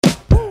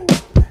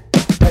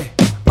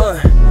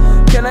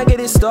I get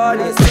it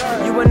started.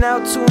 You are now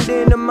tuned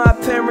in to my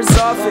parents'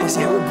 office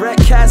with Brett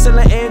Castle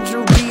and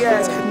Andrew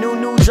Diaz.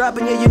 New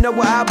dropping, yeah, you know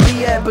where I'll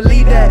be at.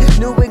 Believe that.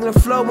 New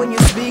England flow in your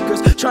speakers.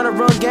 Tryna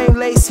run game,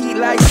 lace heat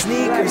like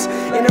sneakers.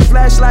 In a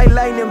flashlight,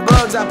 lightning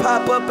bugs. I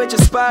pop up at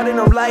your spot and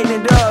I'm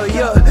lighting it up.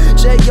 Yeah,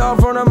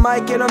 JR on a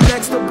mic and I'm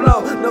next to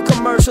blow. No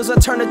commercials, I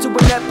turn it to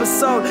an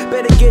episode.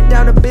 Better get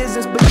down to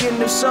business, begin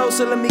the show.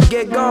 So let me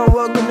get going.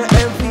 Welcome to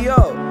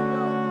MPO.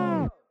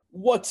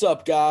 What's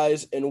up,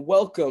 guys, and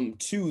welcome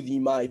to the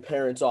My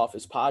Parents'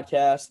 Office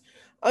podcast.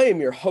 I am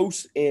your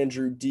host,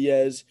 Andrew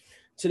Diaz.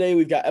 Today,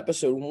 we've got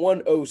episode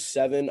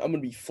 107. I'm going to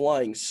be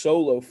flying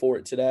solo for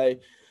it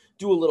today.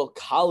 Do a little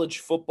college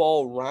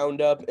football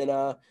roundup and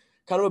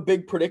kind of a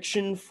big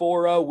prediction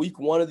for week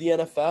one of the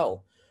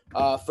NFL.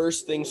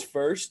 First things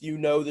first, you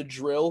know the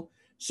drill.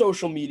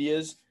 Social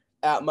medias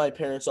at My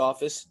Parents'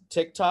 Office,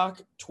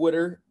 TikTok,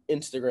 Twitter,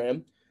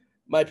 Instagram.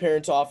 My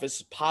Parents'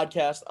 Office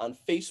podcast on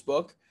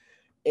Facebook.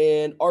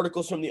 And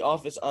articles from the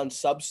office on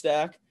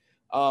Substack.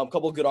 A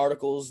couple of good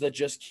articles that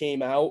just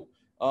came out.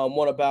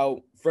 One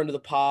about friend of the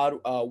pod,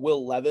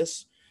 Will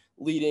Levis,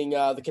 leading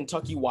the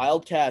Kentucky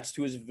Wildcats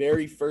to his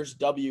very first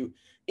W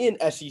in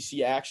SEC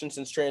action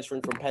since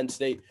transferring from Penn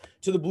State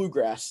to the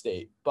Bluegrass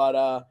State.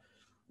 But,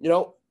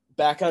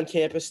 back on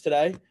campus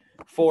today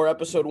for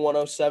episode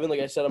 107. Like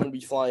I said, I'm going to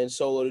be flying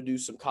solo to do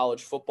some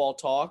college football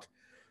talk.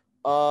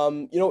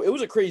 It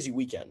was a crazy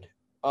weekend.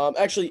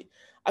 Actually,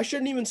 I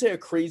shouldn't even say a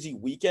crazy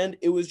weekend.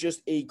 It was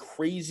just a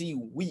crazy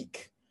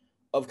week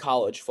of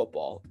college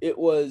football. It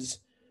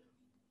was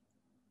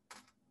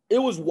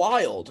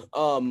wild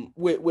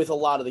with a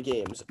lot of the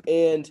games.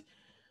 And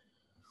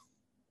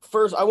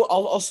first,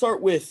 I'll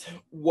start with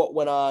what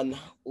went on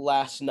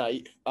last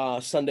night,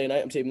 Sunday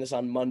night. I'm taping this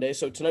on Monday.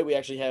 So tonight we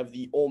actually have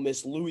the Ole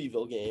Miss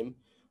Louisville game,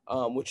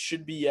 which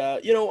should be,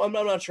 I'm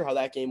not sure how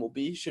that game will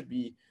be. Should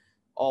be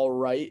all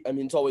right. I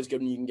mean, it's always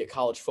good when you can get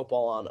college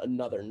football on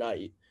another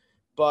night.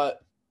 But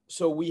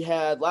so we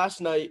had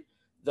last night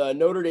the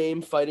Notre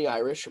Dame Fighting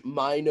Irish,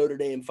 my Notre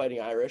Dame Fighting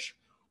Irish,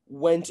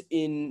 went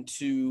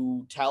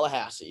into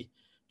Tallahassee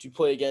to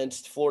play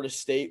against Florida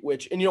State,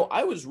 which, and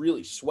I was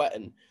really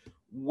sweating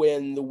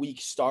when the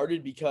week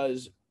started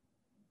because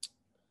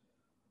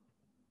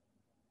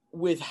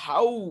with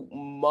how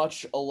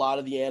much a lot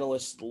of the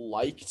analysts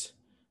liked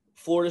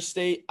Florida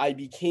State, I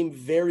became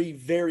very,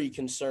 very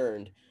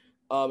concerned.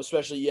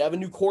 Especially you have a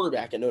new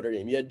quarterback at Notre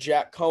Dame. You had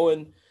Jack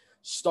Cohen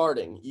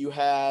starting. You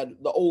had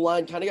the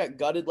O-line kind of got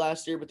gutted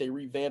last year, but they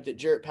revamped it.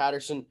 Jarrett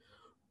Patterson,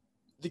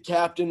 the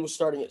captain, was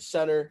starting at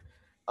center.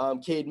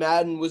 Cade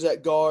Madden was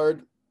at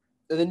guard.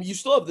 And then you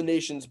still have the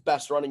nation's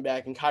best running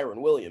back in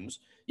Kyron Williams.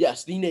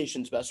 Yes, the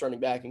nation's best running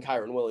back in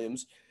Kyron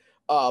Williams,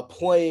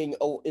 playing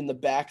in the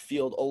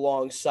backfield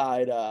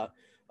alongside a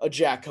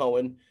Jack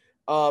Cohen.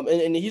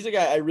 And he's a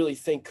guy I really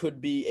think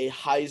could be a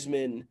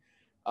Heisman,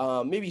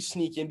 maybe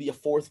sneak in, be a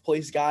fourth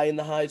place guy in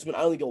the Heisman.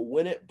 I don't think he'll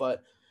win it,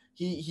 but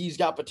he's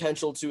got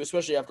potential to,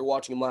 especially after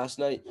watching him last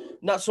night.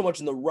 Not so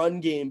much in the run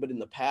game, but in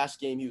the pass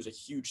game, he was a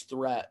huge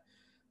threat.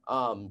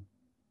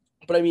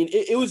 But I mean,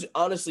 it was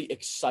honestly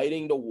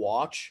exciting to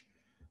watch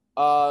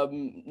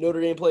Notre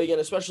Dame play again,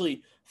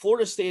 especially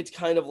Florida State's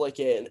kind of like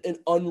an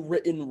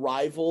unwritten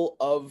rival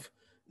of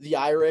the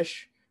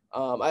Irish.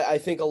 I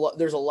think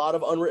there's a lot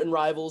of unwritten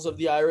rivals of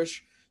the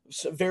Irish.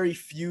 Very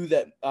few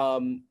that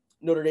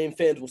Notre Dame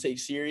fans will take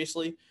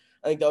seriously.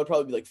 I think that would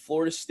probably be like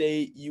Florida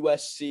State,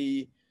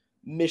 USC,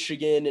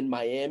 Michigan, and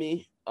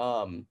Miami.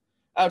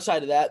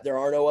 Outside of that, there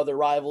are no other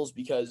rivals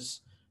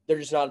because they're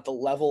just not at the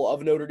level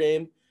of Notre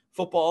Dame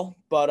football.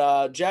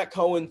 But Jack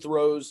Cohen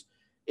throws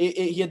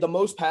he had the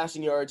most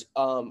passing yards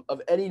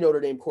of any Notre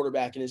Dame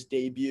quarterback in his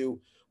debut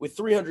with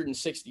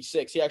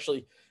 366. He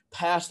actually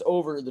passed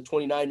over the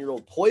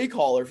 29-year-old play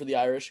caller for the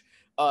Irish,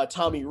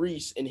 Tommy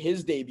Rees, in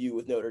his debut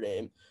with Notre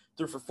Dame.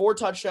 Threw for 4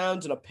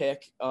 touchdowns and a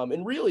pick,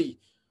 and really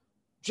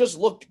just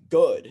looked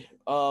good.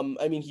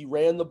 I mean, he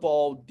ran the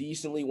ball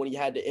decently when he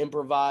had to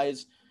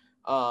improvise.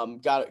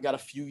 Got a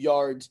few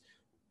yards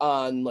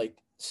on like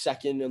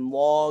second and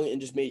long and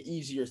just made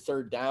easier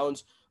third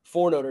downs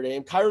for Notre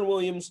Dame. Kyron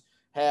Williams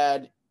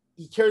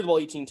he carried the ball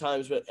 18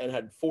 times and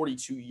had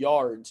 42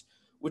 yards,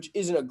 which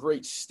isn't a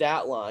great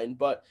stat line,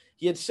 but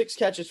he had 6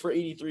 catches for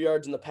 83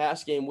 yards in the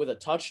pass game with a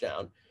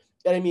touchdown.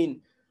 And I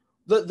mean,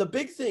 the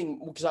big thing,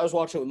 because I was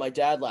watching it with my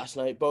dad last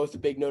night, both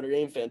big Notre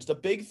Dame fans, the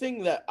big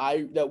thing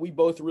that we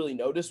both really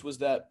noticed was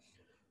that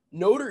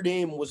Notre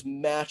Dame was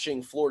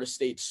matching Florida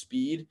State's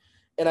speed.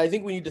 And I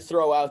think we need to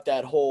throw out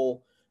that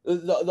whole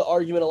the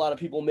argument a lot of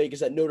people make is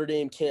that Notre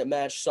Dame can't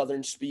match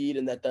Southern speed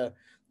and that the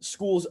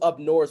schools up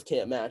north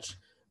can't match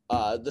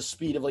the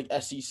speed of like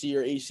SEC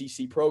or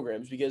ACC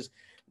programs because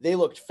they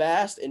looked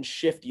fast and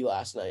shifty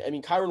last night. I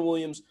mean, Kyron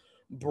Williams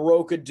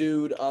broke a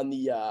dude on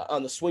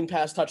the swing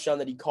pass touchdown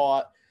that he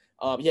caught.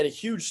 He had a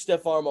huge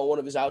stiff arm on one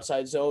of his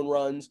outside zone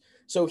runs.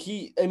 So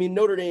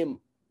Notre Dame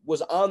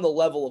was on the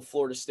level of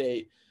Florida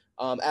State,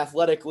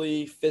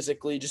 athletically,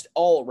 physically, just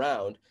all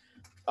around.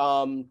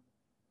 I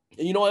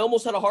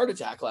almost had a heart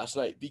attack last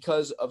night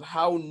because of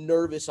how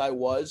nervous I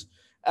was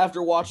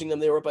after watching them,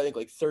 they were up, I think,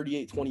 like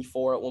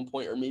 38-24 at one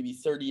point, or maybe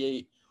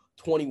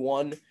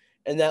 38-21.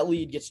 And that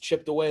lead gets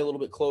chipped away a little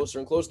bit closer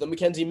and closer. Then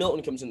Mackenzie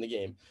Milton comes in the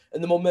game,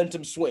 and the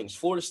momentum swings.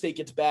 Florida State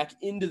gets back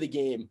into the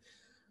game,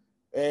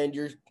 and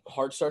your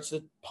heart starts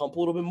to pump a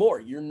little bit more.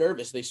 You're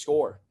nervous. They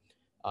score.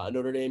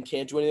 Notre Dame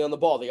can't do anything on the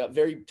ball.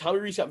 Tommy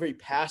Rees got very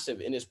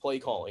passive in his play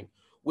calling,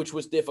 which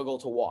was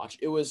difficult to watch.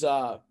 It was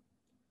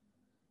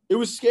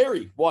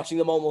scary watching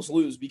them almost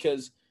lose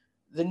because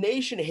the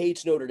nation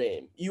hates Notre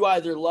Dame. You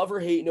either love or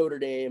hate Notre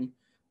Dame,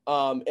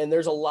 and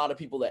there's a lot of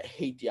people that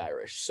hate the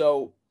Irish.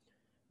 So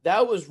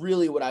that was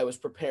really what I was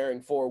preparing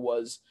for,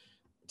 was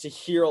to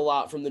hear a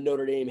lot from the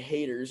Notre Dame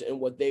haters and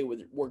what they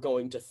were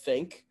going to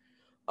think.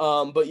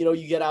 But,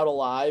 you get out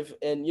alive,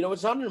 and,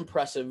 it's not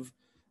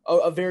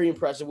a very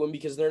impressive win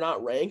because they're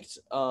not ranked.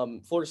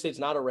 Florida State's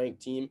not a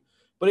ranked team,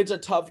 but it's a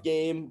tough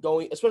game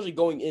especially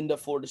going into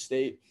Florida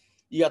State.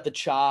 You got the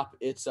chop.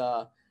 It's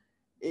a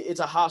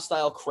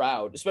hostile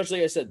crowd, especially,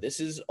 like I said, this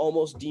is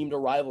almost deemed a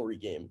rivalry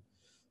game.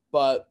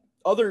 But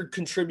other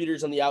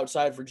contributors on the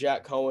outside for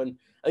Jack Cohen,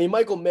 I mean,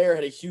 Michael Mayer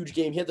had a huge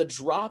game. He had the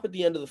drop at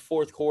the end of the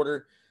fourth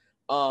quarter.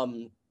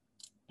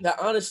 That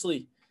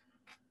honestly,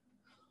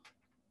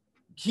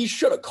 he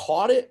should have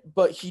caught it,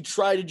 but he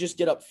tried to just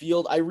get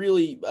upfield.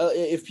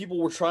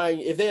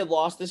 If they had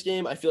lost this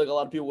game, I feel like a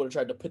lot of people would have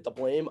tried to put the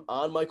blame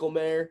on Michael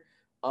Mayer.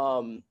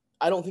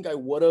 I don't think I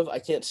would have. I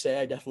can't say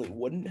I definitely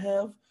wouldn't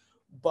have,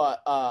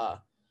 but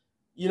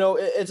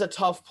it's a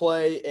tough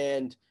play,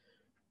 and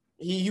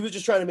he was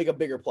just trying to make a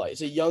bigger play.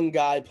 It's a young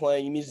guy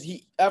playing.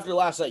 After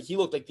last night, he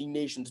looked like the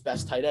nation's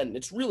best tight end.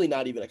 It's really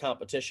not even a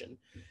competition.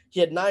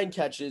 He had 9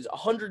 catches,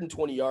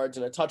 120 yards,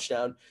 and a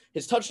touchdown.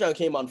 His touchdown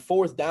came on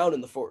 4th down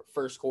in the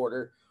first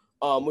quarter,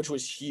 which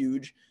was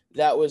huge.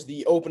 That was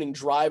the opening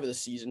drive of the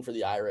season for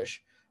the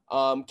Irish.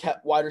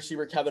 Wide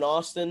receiver Kevin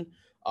Austin,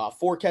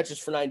 4 catches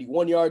for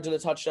 91 yards and a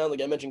touchdown.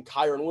 Like I mentioned,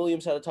 Kyron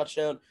Williams had a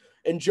touchdown.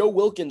 And Joe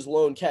Wilkins'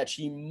 lone catch,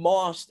 he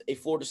mossed a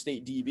Florida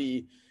State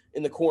DB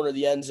in the corner of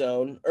the end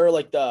zone, or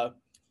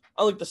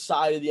on the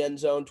side of the end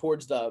zone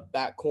towards the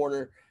back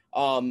corner.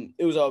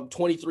 It was a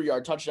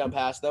 23-yard touchdown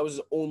pass. That was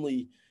his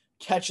only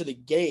catch of the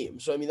game.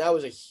 So, I mean, that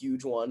was a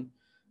huge one.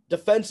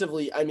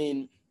 Defensively, I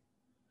mean,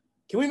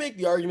 can we make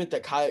the argument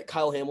that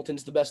Kyle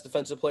Hamilton's the best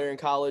defensive player in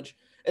college,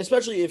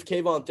 especially if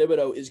Kayvon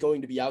Thibodeau is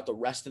going to be out the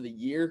rest of the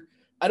year?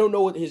 I don't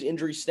know what his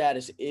injury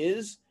status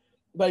is,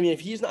 but, I mean, if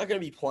he's not going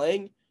to be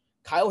playing,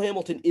 Kyle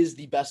Hamilton is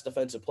the best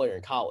defensive player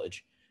in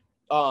college.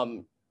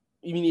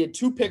 He had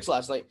 2 picks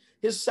last night.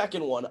 His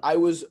second one, I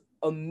was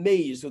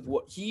amazed with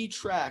what he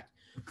tracked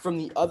from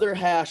the other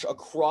hash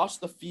across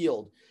the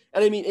field.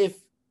 And I mean, if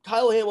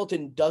Kyle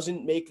Hamilton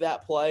doesn't make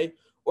that play,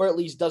 or at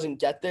least doesn't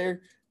get there,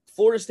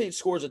 Florida State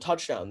scores a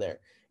touchdown there.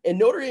 And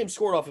Notre Dame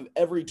scored off of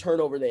every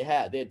turnover they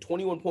had. They had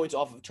 21 points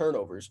off of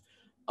turnovers.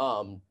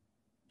 I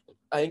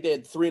think they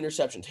had 3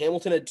 interceptions.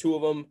 Hamilton had 2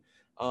 of them.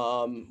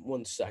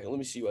 1 second. Let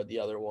me see what the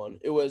other one.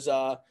 It was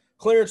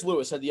Clarence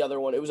Lewis had the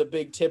other one. It was a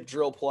big tip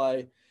drill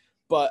play.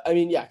 But, I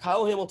mean, yeah,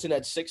 Kyle Hamilton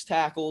had 6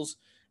 tackles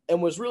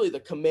and was really the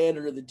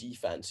commander of the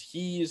defense.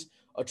 He's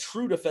a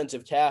true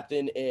defensive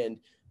captain, and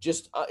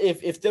just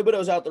if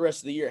Thibodeau's out the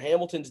rest of the year,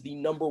 Hamilton's the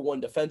number 1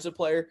 defensive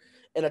player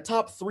and a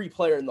top 3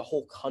 player in the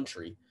whole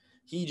country.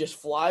 He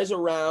just flies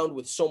around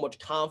with so much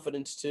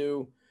confidence,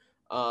 too,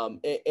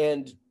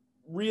 and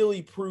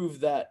really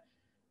proved that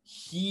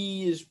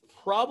he is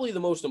probably the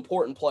most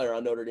important player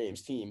on Notre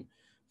Dame's team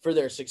for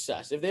their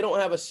success. If they don't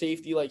have a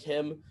safety like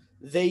him,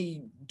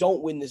 they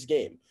don't win this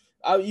game.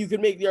 You could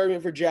make the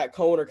argument for Jack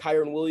Cohen or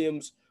Kyron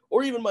Williams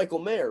or even Michael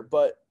Mayer,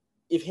 but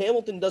if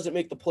Hamilton doesn't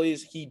make the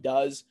plays he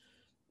does,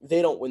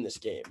 they don't win this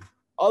game.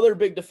 Other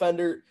big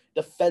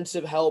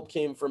defensive help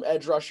came from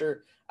edge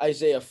rusher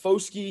Isaiah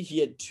Foskey. He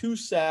had 2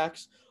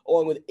 sacks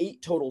along with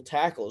 8 total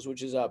tackles,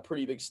 which is a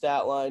pretty big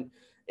stat line.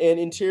 And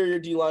interior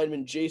D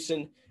lineman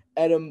Jason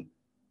Adamiola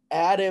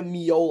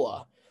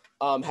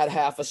had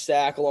half a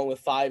sack along with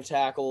 5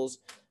 tackles.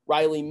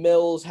 Riley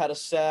Mills had a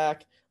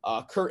sack.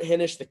 Kurt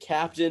Hinish, the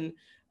captain,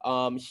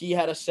 he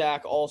had a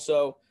sack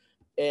also.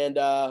 And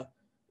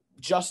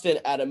Justin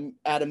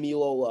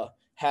Adamilola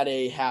had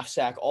a half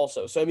sack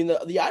also. So, I mean,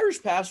 the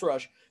Irish pass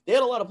rush, they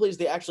had a lot of plays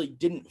they actually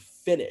didn't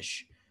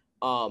finish.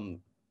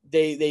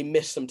 They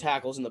missed some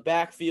tackles in the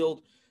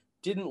backfield.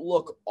 Didn't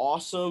look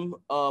awesome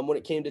when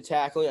it came to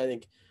tackling. I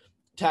think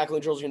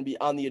tackling drills are going to be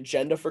on the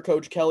agenda for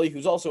Coach Kelly,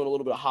 who's also in a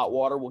little bit of hot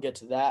water. We'll get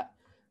to that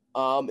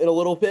in a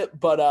little bit.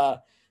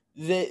 But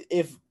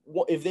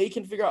if they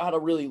can figure out how to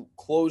really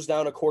close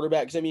down a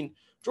quarterback, because, I mean,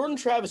 Jordan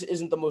Travis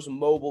isn't the most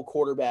mobile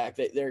quarterback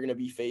that they're going to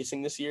be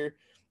facing this year.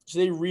 So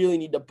they really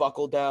need to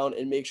buckle down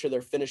and make sure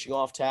they're finishing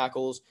off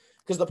tackles,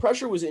 because the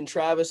pressure was in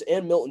Travis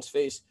and Milton's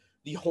face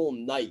the whole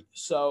night.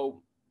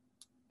 So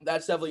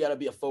that's definitely got to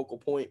be a focal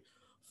point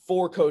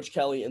for Coach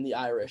Kelly and the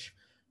Irish.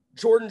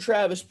 Jordan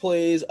Travis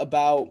plays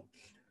the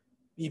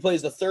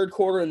third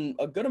quarter and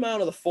a good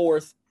amount of the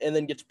fourth, and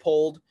then gets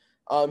pulled.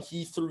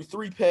 He threw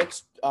 3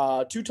 picks,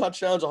 2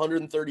 touchdowns,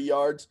 130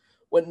 yards,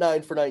 went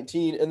 9 for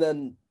 19. And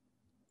then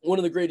one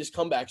of the greatest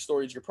comeback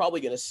stories you're probably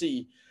going to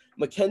see,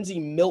 Mackenzie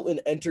Milton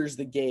enters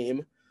the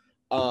game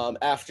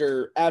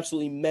after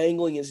absolutely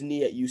mangling his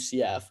knee at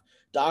UCF.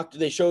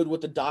 They showed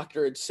what the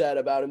doctor had said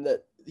about him,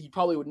 that he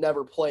probably would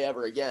never play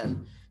ever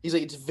again. He's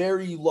like, it's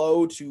very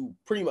low to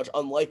pretty much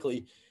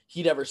unlikely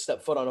he'd ever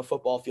step foot on a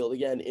football field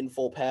again in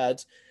full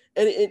pads.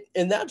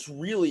 And that's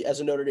really, as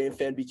a Notre Dame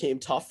fan, became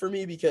tough for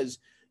me, because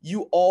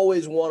you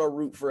always want to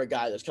root for a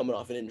guy that's coming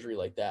off an injury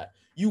like that.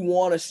 You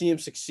want to see him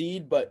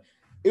succeed, but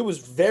it was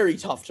very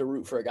tough to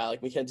root for a guy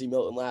like Mackenzie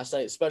Milton last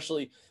night,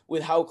 especially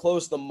with how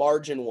close the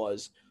margin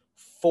was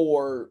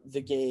for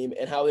the game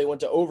and how they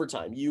went to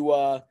overtime.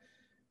 You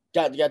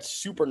got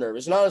super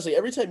nervous. And honestly,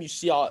 every time you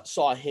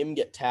saw him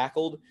get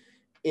tackled,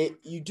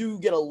 you do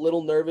get a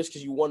little nervous,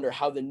 because you wonder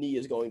how the knee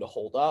is going to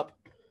hold up.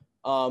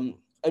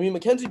 I mean,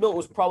 Mackenzie Milton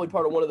was probably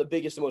part of one of the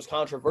biggest and most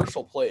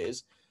controversial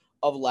plays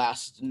of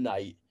last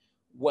night,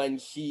 when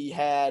he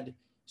had,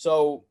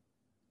 so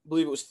I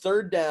believe it was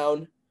third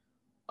down.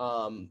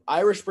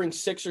 Irish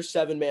brings 6 or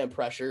 7 man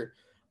pressure.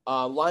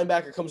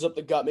 Linebacker comes up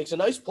the gut, makes a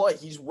nice play.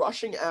 He's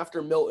rushing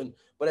after Milton,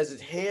 but has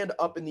his hand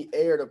up in the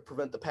air to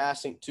prevent the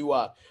passing,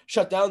 to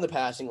shut down the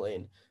passing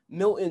lane.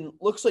 Milton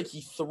looks like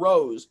he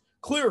throws,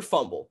 clear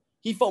fumble.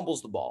 He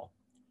fumbles the ball,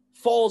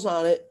 falls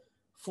on it.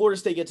 Florida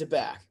State gets it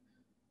back.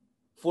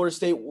 Florida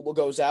State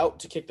goes out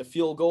to kick the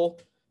field goal.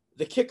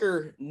 The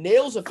kicker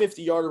nails a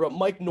 50-yarder, but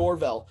Mike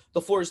Norvell,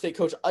 the Florida State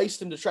coach,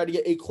 iced him to try to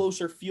get a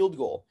closer field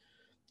goal.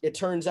 It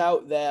turns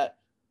out that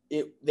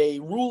they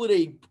rule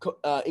it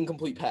a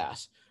incomplete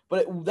pass.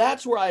 But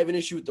that's where I have an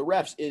issue with the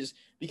refs, is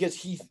because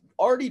he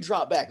already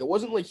dropped back. It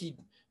wasn't like he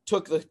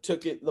took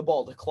the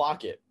ball to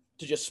clock it,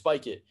 to just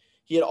spike it.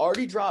 He had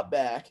already dropped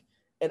back,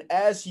 and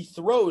as he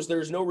throws,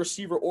 there's no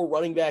receiver or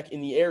running back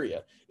in the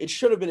area. It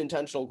should have been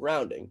intentional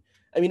grounding.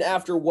 I mean,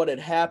 after what had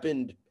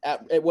happened,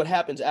 what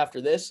happens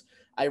after this,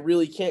 I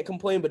really can't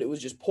complain, but it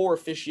was just poor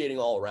officiating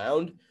all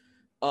around.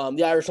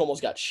 The Irish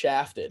almost got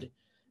shafted.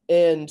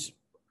 And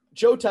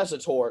Joe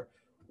Tessitore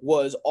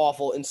was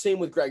awful, and same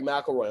with Greg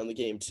McElroy on the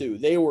game too.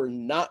 They were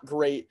not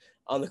great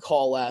on the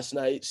call last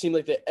night. It seemed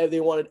like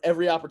they wanted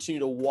every opportunity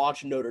to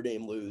watch Notre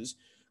Dame lose.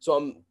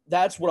 So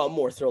that's what I'm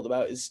more thrilled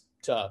about, is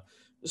to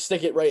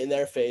stick it right in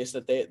their face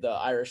that the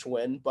Irish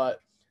win.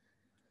 But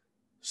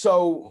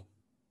so,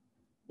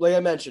 like I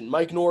mentioned,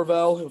 Mike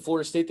Norvell and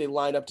Florida State, they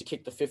line up to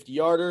kick the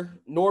 50-yarder.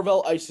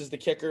 Norvell ices the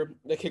kicker.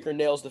 The kicker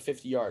nails the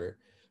 50-yarder.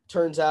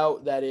 Turns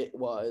out that it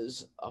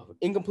was an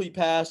incomplete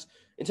pass.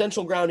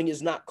 Intentional grounding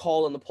is not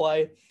called on the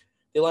play.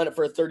 They line up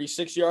for a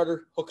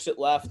 36-yarder, hooks it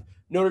left.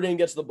 Notre Dame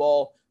gets the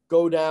ball,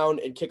 go down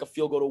and kick a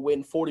field goal to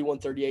win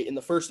 41-38 in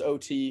the first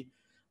OT.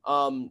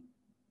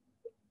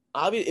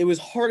 It was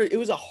hard. It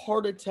was a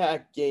heart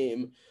attack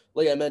game,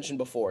 like I mentioned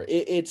before.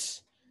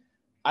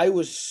 I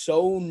was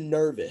so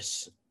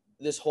nervous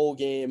this whole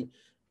game.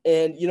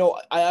 And,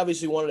 I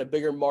obviously wanted a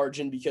bigger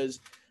margin, because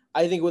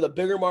I think with a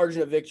bigger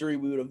margin of victory,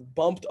 we would have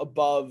bumped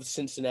above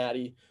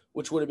Cincinnati,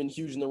 which would have been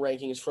huge in the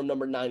rankings from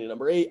number 9 to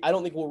number 8. I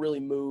don't think we'll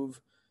really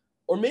move,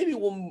 or maybe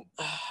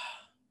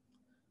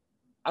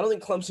I don't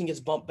think Clemson gets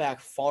bumped back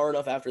far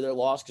enough after their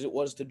loss, because it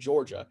was to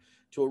Georgia,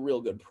 to a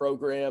real good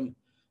program.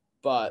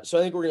 But so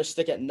I think we're going to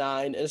stick at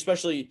 9, and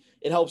especially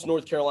it helps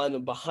North Carolina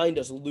behind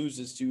us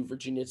loses to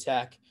Virginia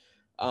Tech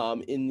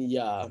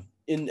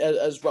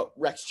as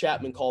Rex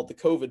Chapman called the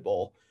COVID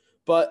Bowl.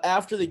 But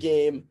after the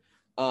game,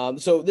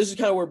 so this is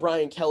kind of where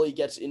Brian Kelly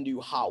gets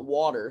into hot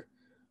water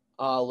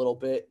a little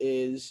bit.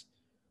 Is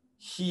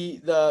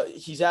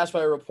he's asked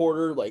by a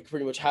reporter, like,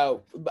 pretty much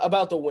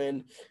about the win,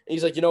 and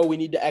he's like, we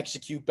need to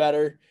execute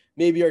better.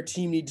 Maybe our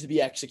team needs to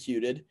be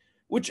executed,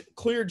 which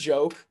clear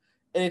joke.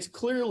 And it's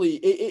clearly,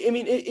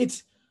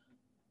 it's,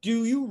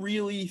 do you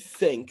really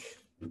think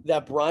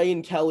that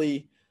Brian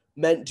Kelly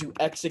meant to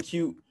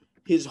execute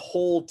his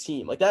whole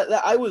team? Like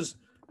that was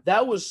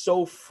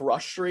so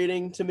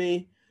frustrating to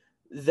me,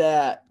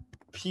 that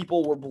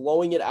people were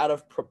blowing it out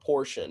of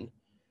proportion.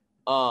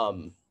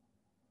 That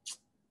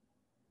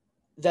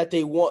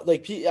they want,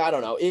 like, I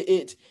don't know.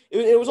 It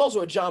was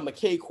also a John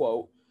McKay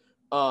quote,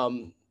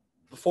 the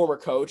former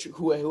coach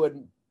who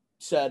had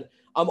said,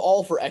 "I'm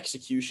all for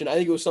execution." I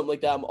think it was something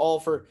like that. I'm all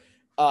for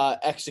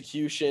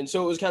execution.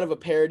 So it was kind of a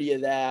parody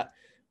of that.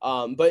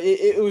 But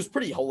it was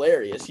pretty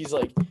hilarious. He's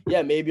like,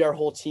 yeah, maybe our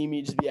whole team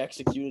needs to be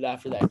executed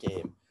after that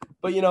game.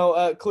 But,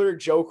 a clear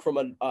joke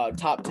from a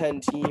top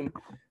 10 team,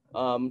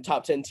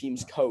 top 10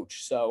 team's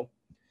coach. So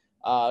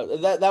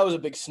that was a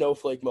big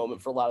snowflake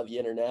moment for a lot of the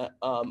internet.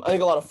 I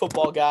think a lot of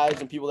football guys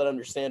and people that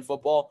understand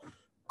football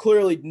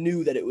clearly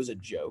knew that it was a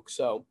joke.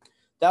 So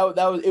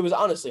it was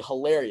honestly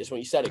hilarious when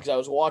he said it, because I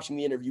was watching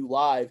the interview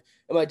live,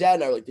 and my dad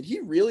and I were like, did he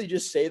really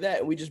just say that?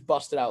 And we just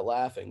busted out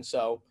laughing.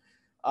 So,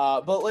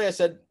 but like I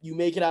said, you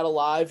make it out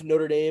alive.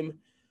 Notre Dame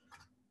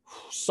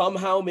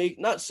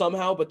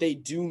but they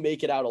do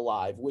make it out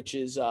alive, which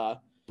is the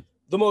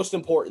most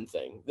important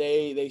thing.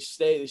 They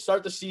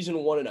start the season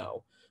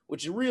 1-0,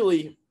 which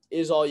really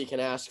is all you can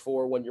ask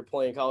for when you're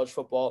playing college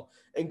football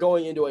and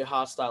going into a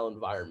hostile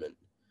environment.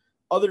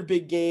 Other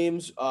big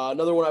games,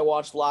 another one I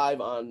watched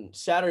live on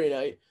Saturday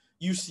night,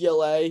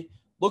 UCLA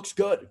looks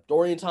good.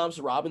 Dorian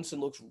Thompson-Robinson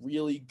looks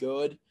really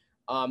good.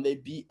 They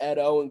beat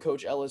Edo and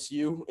Coach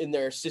LSU in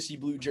their sissy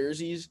blue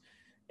jerseys.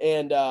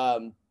 And,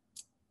 I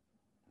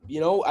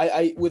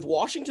with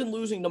Washington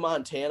losing to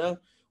Montana,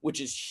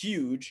 which is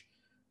huge,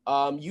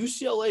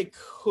 UCLA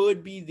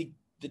could be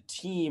the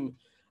team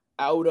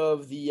out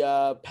of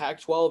the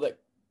Pac-12 that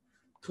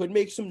could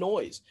make some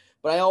noise.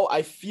 But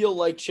I feel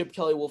like Chip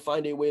Kelly will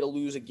find a way to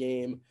lose a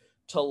game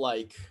to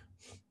like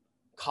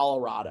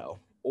Colorado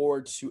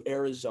or to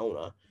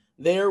Arizona.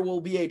 There will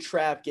be a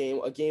trap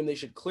game, a game they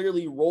should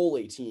clearly roll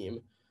a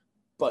team,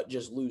 but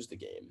just lose the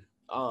game.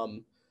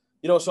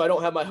 So I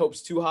don't have my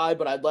hopes too high,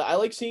 but I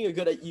like seeing a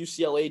good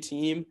UCLA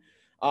team.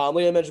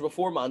 Like I mentioned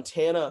before,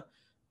 Montana,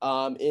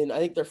 in I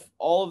think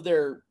all of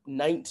their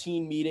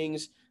 19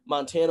 meetings,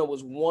 Montana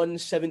was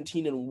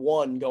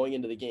 1-17-1 going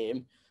into the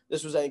game.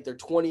 This was, I think, their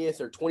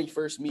 20th or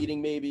 21st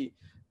meeting, maybe.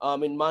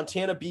 And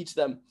Montana beats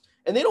them.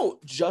 And they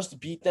don't just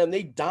beat them,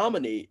 they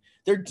dominate.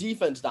 Their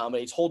defense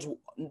dominates, holds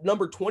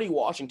number 20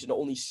 Washington to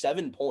only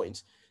 7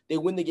 points. They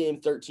win the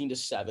game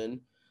 13-7,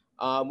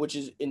 which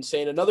is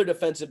insane. Another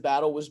defensive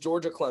battle was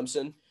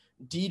Georgia-Clemson.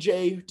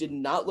 DJ did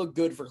not look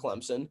good for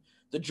Clemson.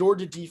 The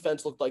Georgia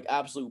defense looked like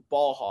absolute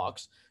ball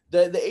hawks.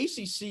 The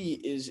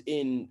ACC is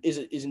in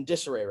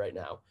disarray right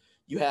now.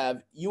 You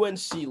have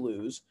UNC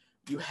lose.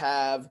 You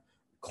have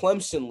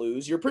Clemson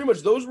lose.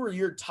 Those were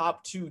your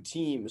top 2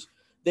 teams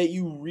that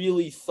you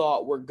really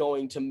thought were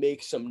going to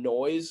make some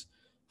noise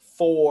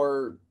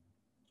for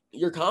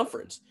your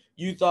conference.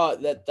 You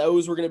thought that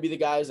those were going to be the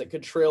guys that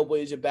could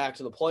trailblaze you back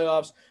to the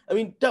playoffs. I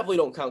mean, definitely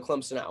don't count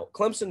Clemson out.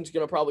 Clemson's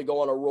going to probably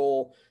go on a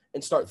roll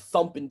and start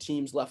thumping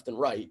teams left and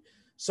right.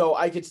 So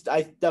I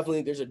definitely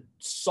think there's a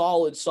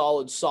solid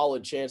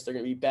chance they're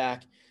going to be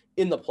back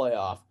in the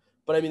playoff.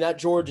 But I mean, that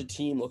Georgia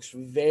team looks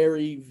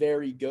very,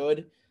 very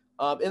good.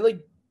 And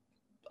like,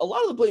 a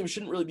lot of the blame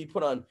shouldn't really be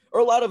put on, or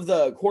a lot of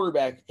the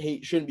quarterback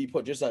hate shouldn't be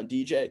put just on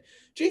DJ.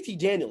 JT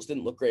Daniels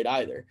didn't look great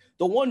either.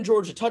 The one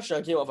Georgia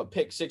touchdown came off a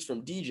pick 6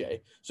 from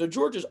DJ. So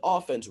Georgia's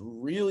offense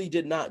really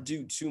did not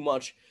do too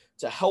much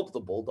to help the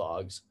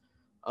Bulldogs.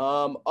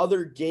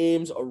 Other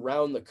games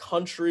around the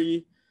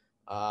country,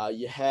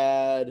 you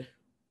had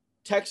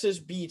Texas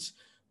beats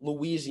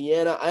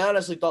Louisiana. I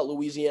honestly thought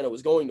Louisiana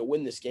was going to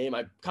win this game.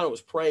 I kind of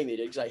was praying they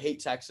did because I hate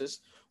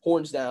Texas.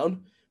 Horns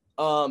down.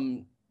 But,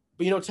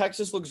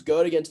 Texas looks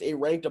good against a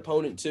ranked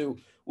opponent too,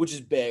 which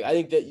is big. I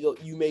think that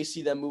you may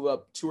see them move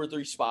up 2 or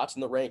 3 spots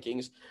in the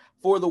rankings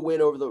for the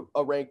win over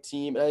a ranked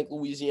team. And I think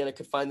Louisiana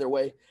could find their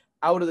way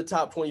out of the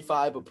top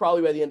 25, but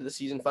probably by the end of the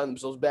season find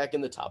themselves back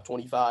in the top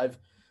 25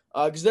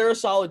 because they're a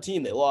solid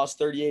team. They lost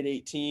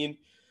 38-18,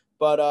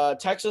 but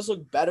Texas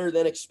looked better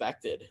than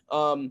expected.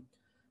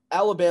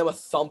 Alabama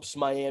thumps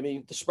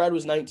Miami. The spread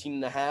was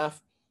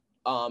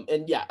 19.5.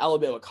 And yeah,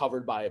 Alabama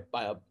covered by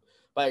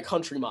a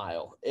country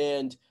mile.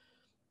 And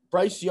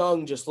Bryce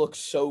Young just looks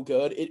so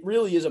good. It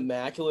really is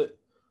immaculate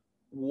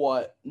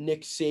what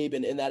Nick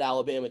Saban and that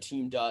Alabama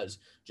team does.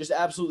 Just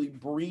absolutely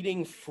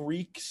breeding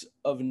freaks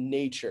of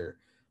nature.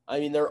 I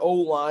mean, their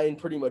O-line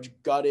pretty much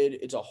gutted.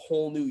 It's a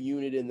whole new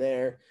unit in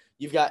there.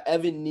 You've got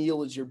Evan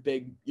Neal as your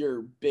big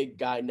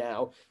guy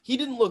now. He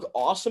didn't look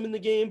awesome in the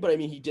game, but I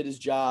mean, he did his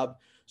job.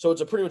 So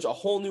it's pretty much a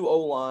whole new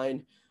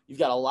O-line. You've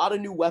got a lot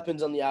of new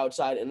weapons on the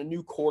outside and a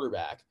new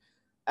quarterback.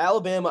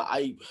 Alabama,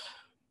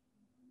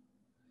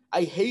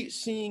 I hate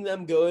seeing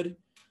them good,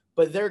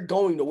 but they're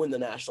going to win the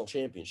national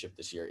championship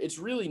this year. It's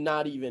really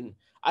not even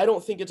 – I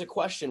don't think it's a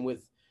question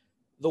with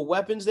the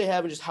weapons they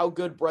have and just how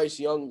good Bryce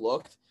Young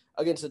looked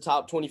against the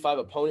top 25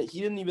 opponent. He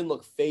didn't even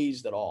look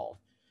phased at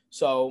all.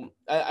 So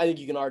I think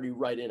you can already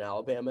write in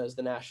Alabama as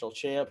the national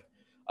champ.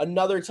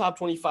 Another top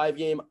 25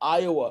 game,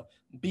 Iowa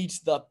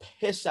beats the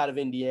piss out of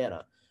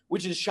Indiana,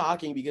 which is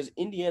shocking because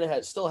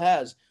Indiana still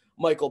has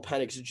Michael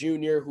Penix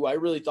Jr., who I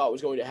really thought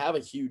was going to have a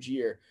huge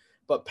year.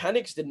 But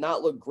Penix did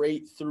not look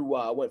great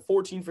through went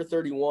 14 for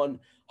 31,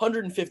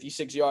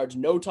 156 yards,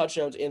 no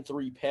touchdowns, and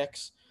 3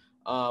 picks.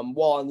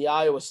 While on the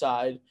Iowa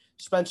side,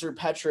 Spencer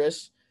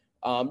Petras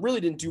really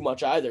didn't do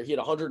much either. He had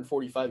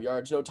 145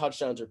 yards, no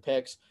touchdowns or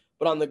picks.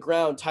 But on the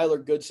ground, Tyler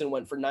Goodson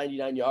went for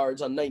 99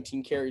 yards on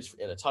 19 carries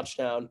and a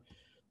touchdown.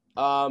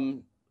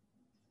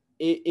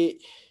 It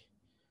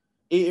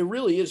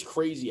really is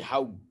crazy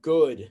how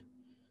good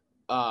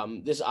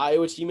this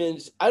Iowa team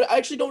is. I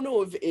actually don't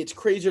know if it's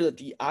crazier that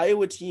the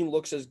Iowa team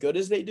looks as good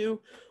as they do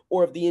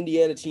or if the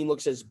Indiana team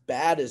looks as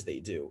bad as they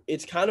do.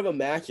 It's kind of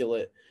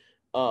immaculate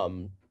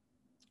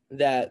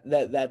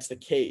that's the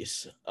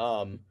case.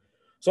 So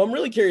I'm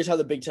really curious how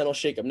the Big Ten will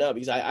shake up now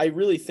because I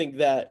really think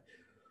that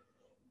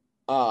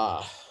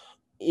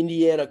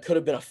Indiana could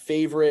have been a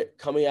favorite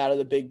coming out of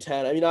the Big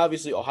Ten. I mean,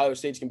 obviously, Ohio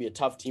State's going to be a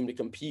tough team to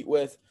compete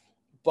with,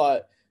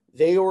 but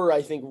they were,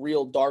 I think,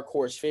 real dark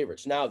horse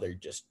favorites. Now they're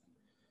just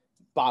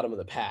bottom of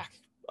the pack.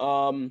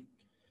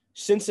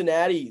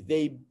 Cincinnati,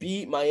 they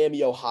beat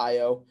Miami,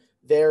 Ohio.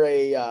 They're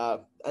I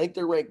think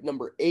they're ranked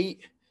number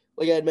 8.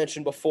 Like I had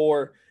mentioned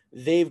before,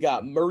 they've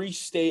got Murray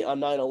State on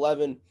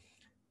 9/11,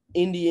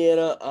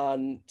 Indiana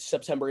on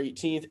September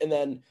 18th, and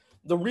then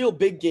the real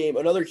big game,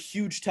 another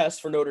huge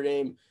test for Notre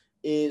Dame,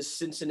 is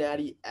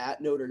Cincinnati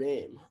at Notre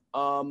Dame.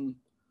 I'm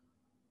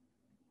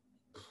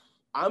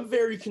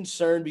very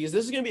concerned because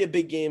this is going to be a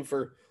big game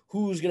for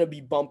who's going to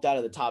be bumped out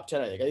of the top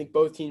 10. I think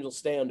both teams will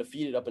stay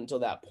undefeated up until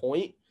that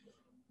point,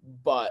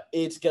 but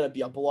it's going to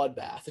be a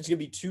bloodbath. It's going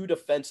to be two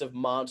defensive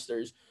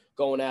monsters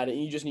going at it,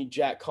 and you just need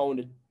Jack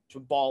Cohen to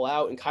ball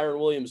out and Kyron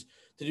Williams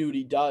to do what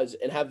he does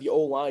and have the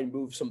O-line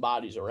move some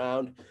bodies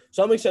around.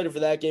 So I'm excited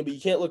for that game, but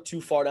you can't look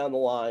too far down the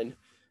line.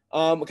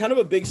 Kind of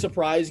a big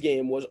surprise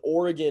game was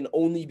Oregon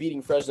only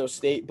beating Fresno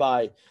State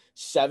by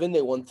 7.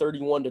 They won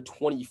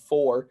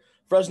 31-24.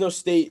 Fresno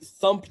State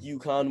thumped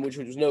UConn, which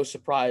was no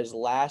surprise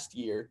last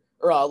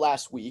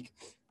week.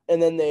 And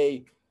then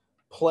they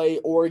play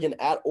Oregon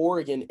at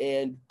Oregon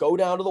and go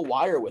down to the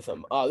wire with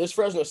them. This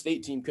Fresno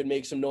State team could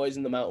make some noise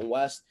in the Mountain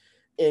West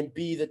and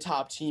be the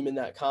top team in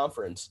that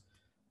conference,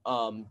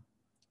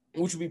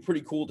 which would be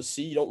pretty cool to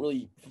see.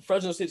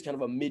 Fresno State's kind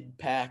of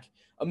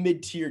a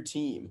mid-tier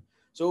team.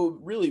 So it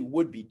really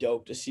would be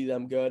dope to see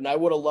them good. And I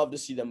would have loved to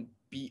see them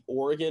beat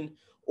Oregon.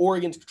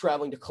 Oregon's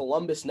traveling to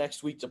Columbus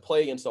next week to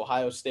play against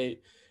Ohio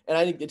State. And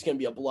I think it's going to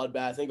be a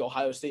bloodbath. I think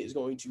Ohio State is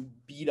going to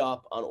beat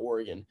up on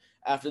Oregon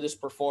after this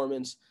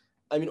performance.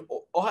 I mean,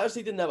 Ohio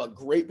State didn't have a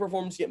great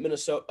performance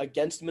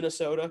against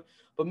Minnesota,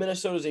 but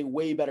Minnesota is a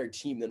way better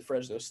team than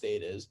Fresno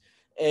State is.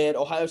 And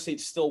Ohio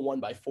State still won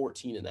by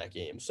 14 in that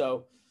game.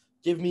 So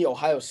give me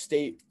Ohio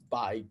State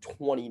by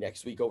 20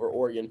 next week over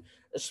Oregon,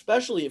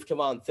 especially if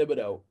Kayvon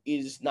Thibodeau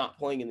is not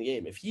playing in the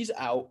game. If he's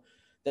out,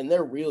 then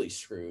they're really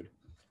screwed.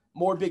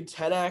 More Big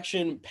Ten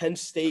action. Penn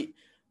State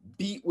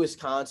beat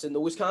Wisconsin. The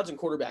Wisconsin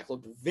quarterback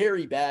looked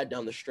very bad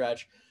down the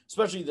stretch,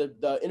 especially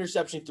the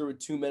interception he threw with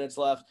 2 minutes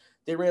left.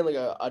 They ran like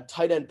a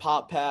tight end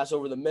pop pass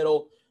over the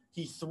middle.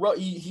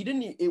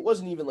 It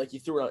wasn't even like he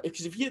threw it on,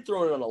 because if he had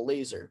thrown it on a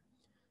laser,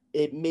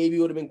 it maybe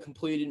would have been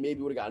completed, maybe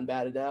would have gotten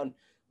batted down.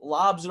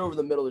 Lobs it over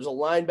the middle. There's a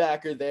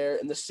linebacker there,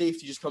 and the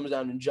safety just comes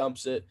down and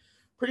jumps it.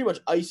 Pretty much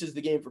ices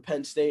the game for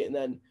Penn State, and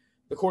then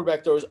the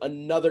quarterback throws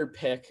another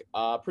pick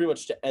pretty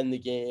much to end the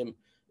game.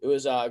 It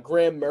was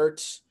Graham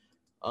Mertz.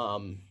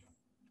 And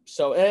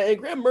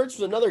Graham Mertz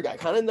was another guy,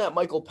 kind of in that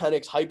Michael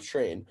Penix hype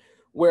train,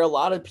 where a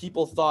lot of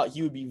people thought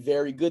he would be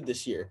very good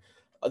this year.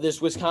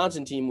 This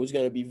Wisconsin team was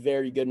going to be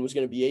very good and was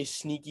going to be a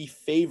sneaky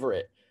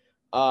favorite.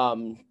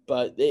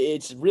 But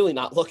it's really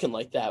not looking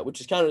like that,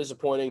 which is kind of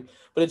disappointing.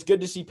 But it's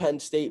good to see Penn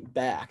State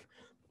back.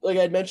 Like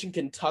I had mentioned,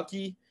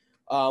 Kentucky,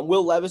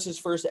 Will Levis's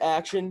first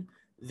action,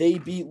 they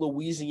beat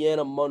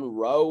Louisiana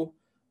Monroe.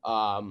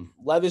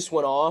 Levis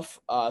went off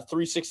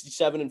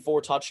 367 and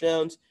 4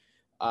 touchdowns.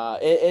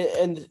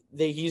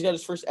 He's got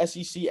his first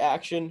SEC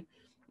action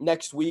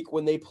next week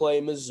when they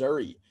play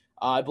Missouri,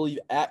 I believe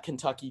at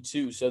Kentucky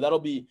too. So that'll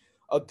be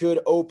a good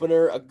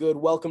opener, a good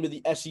welcome to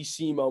the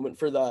SEC moment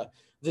for the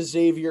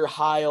Xavier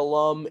High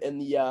alum and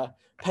the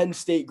Penn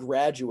State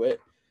graduate.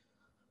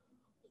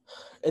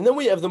 And then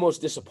we have the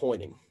most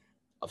disappointing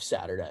of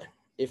Saturday,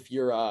 if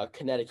you're a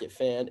Connecticut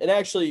fan. And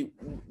actually,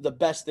 the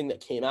best thing that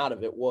came out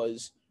of it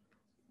was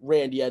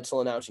Randy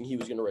Edsall announcing he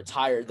was going to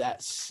retire.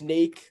 That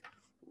snake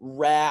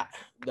rat,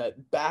 that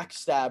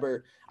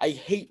backstabber. I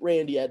hate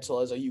Randy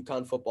Edsall as a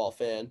UConn football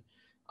fan.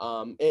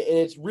 And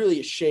it's really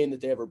a shame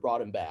that they ever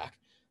brought him back.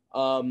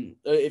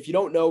 If you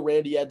don't know,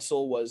 Randy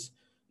Edsall was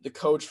the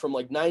coach from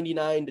like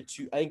 99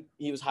 to I think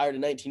he was hired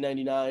in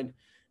 1999,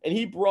 and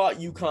he brought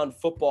UConn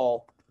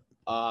football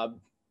kind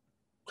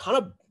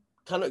of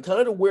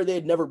to where they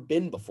had never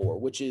been before,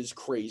 which is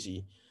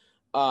crazy.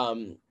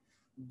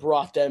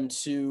 Brought them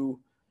to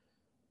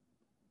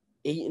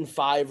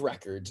 8-5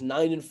 records,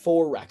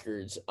 9-4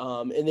 records,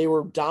 and they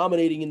were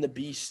dominating in the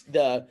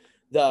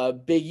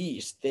Big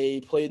East.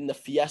 They played in the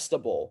Fiesta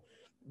Bowl,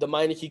 the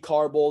Meineke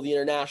Carr Bowl, the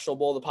International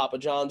Bowl, the Papa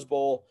John's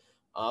Bowl,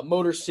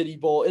 Motor City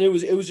Bowl, and it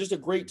was just a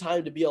great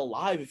time to be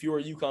alive if you were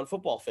a UConn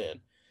football fan.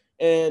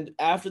 And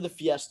after the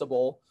Fiesta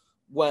Bowl,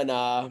 when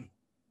UConn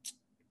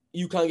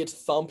gets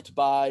thumped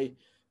by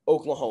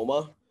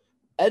Oklahoma,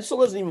 Edsall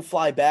doesn't even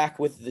fly back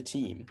with the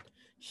team.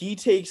 He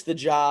takes the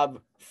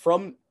job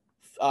from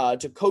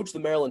to coach the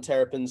Maryland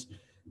Terrapins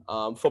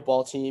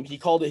football team. He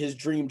called it his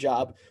dream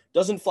job.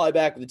 Doesn't fly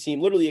back with the team.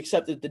 Literally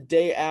accepted the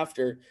day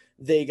after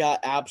they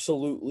got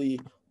absolutely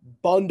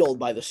bundled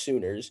by the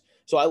Sooners.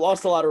 So I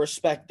lost a lot of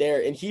respect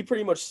there. And he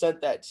pretty much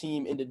sent that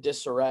team into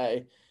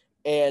disarray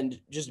and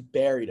just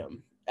buried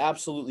them.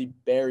 Absolutely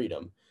buried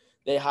them.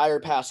 They hire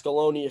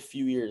Pasqualoni a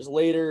few years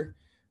later.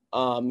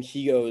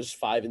 He goes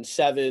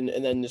 5-7,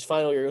 and then his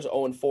final year goes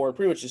 0-4, and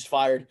pretty much just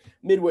fired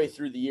midway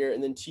through the year.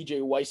 And then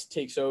TJ Weiss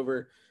takes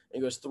over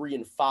and goes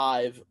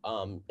 3-5.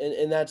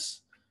 And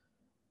that's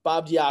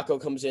Bob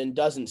Diaco comes in,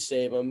 doesn't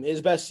save him.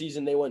 His best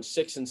season, they went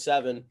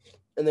 6-7,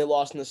 and they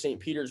lost in the St.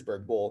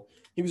 Petersburg Bowl.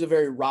 He was a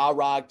very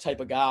rah-rah type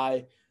of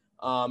guy.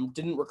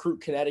 Didn't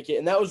recruit Connecticut,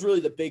 and that was really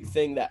the big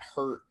thing that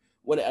hurt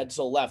when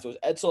Edsall left. Was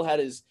Edsall had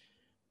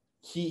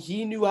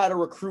he knew how to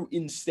recruit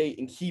in state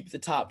and keep the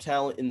top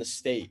talent in the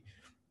state.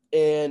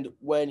 And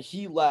when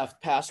he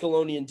left,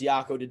 Pasqualoni and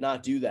Diaco did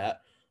not do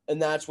that.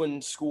 And that's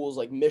when schools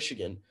like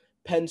Michigan,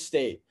 Penn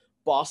State,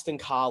 Boston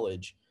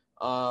College,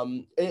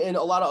 And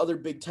a lot of other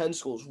Big Ten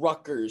schools,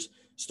 Rutgers,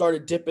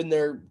 started dipping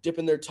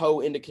their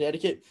toe into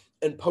Connecticut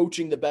and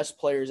poaching the best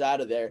players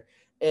out of there.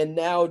 And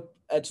now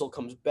Edsall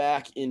comes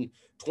back in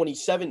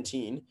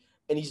 2017,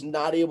 and he's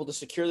not able to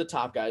secure the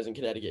top guys in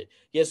Connecticut.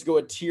 He has to go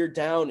a tier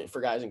down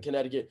for guys in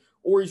Connecticut,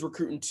 or he's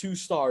recruiting 2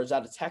 stars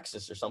out of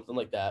Texas or something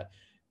like that,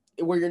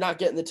 where you're not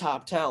getting the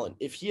top talent.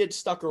 If he had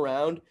stuck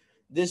around,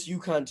 this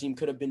UConn team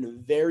could have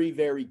been very,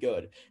 very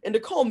good. And to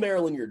call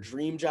Maryland your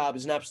dream job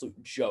is an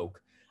absolute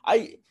joke.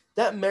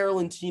 That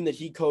Maryland team that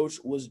he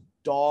coached was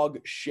dog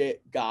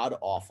shit, god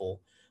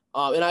awful.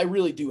 And I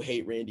really do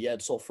hate Randy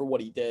Edsall for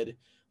what he did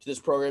to this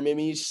program. I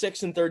mean, he's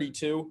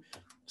 6-32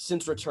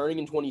 since returning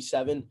in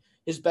 27.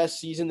 His best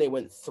season, they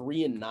went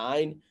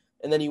 3-9,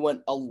 and then he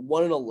went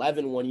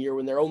 1-11 one year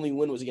when their only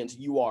win was against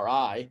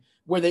URI,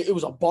 where it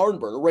was a barn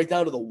burner right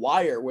down to the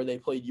wire where they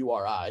played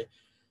URI.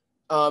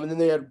 And then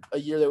they had a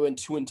year they went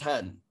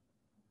 2-10.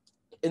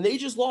 And they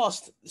just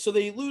lost. So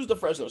they lose to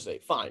Fresno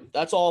State. Fine.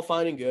 That's all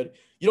fine and good.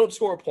 You don't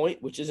score a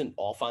point, which isn't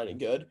all fine and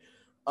good.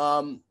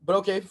 But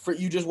okay,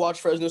 you just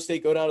watch Fresno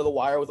State go down to the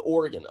wire with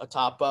Oregon, a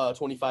top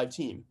 25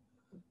 team.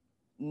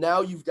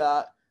 Now you've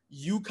got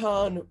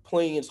UConn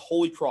playing against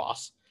Holy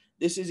Cross.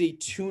 This is a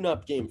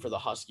tune-up game for the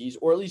Huskies,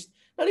 or at least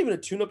not even a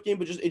tune-up game,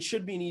 but just it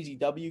should be an easy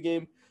W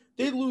game.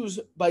 They lose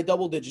by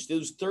double digits. They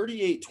lose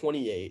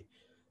 38-28.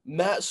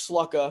 Matt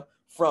Slucka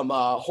from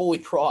Holy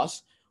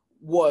Cross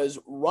was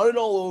running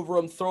all over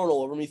him, throwing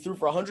all over him. He threw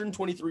for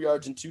 123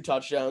 yards and 2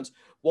 touchdowns,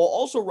 while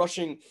also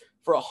rushing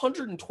for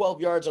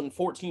 112 yards on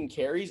 14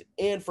 carries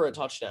and for a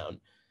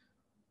touchdown.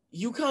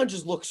 UConn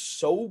just looks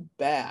so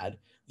bad.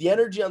 The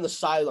energy on the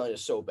sideline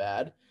is so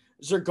bad.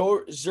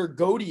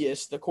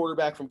 Zergodius, the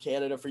quarterback from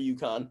Canada for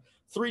UConn,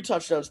 3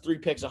 touchdowns, 3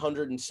 picks,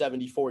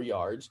 174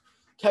 yards.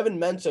 Kevin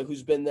Mensah,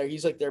 who's been there,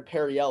 he's like their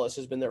Perry Ellis,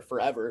 has been there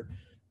forever,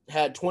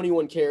 had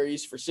 21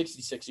 carries for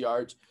 66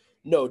 yards,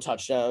 no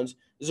touchdowns.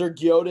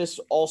 Zergodius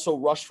also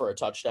rushed for a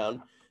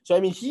touchdown. So, I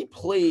mean, he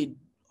played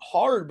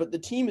hard, but the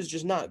team is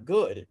just not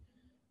good.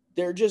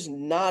 They're just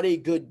not a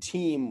good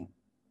team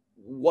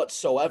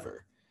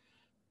whatsoever,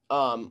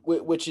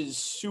 which is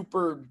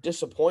super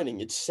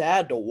disappointing. It's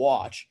sad to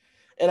watch.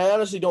 And I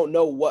honestly don't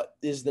know what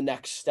is the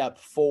next step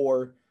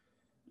for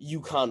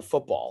UConn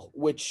football,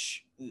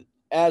 which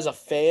as a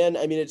fan,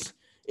 I mean,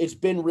 it's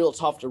been real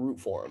tough to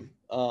root for him.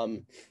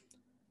 So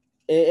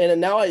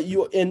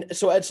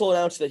Edsall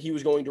announced that he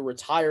was going to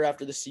retire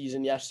after the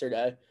season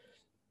yesterday.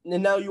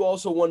 And now you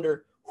also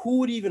wonder who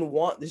would even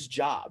want this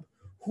job?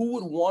 Who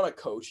would want to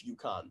coach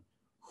UConn?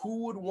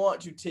 Who would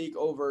want to take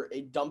over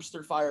a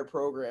dumpster fire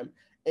program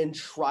and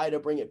try to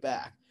bring it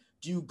back?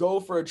 Do you go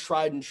for a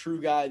tried and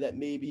true guy that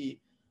maybe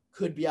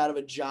could be out of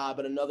a job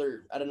at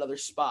another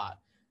spot?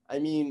 I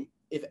mean,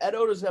 if Ed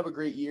O doesn't have a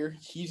great year,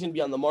 he's going to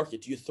be on the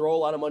market. Do you throw a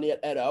lot of money at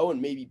Ed O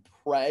and maybe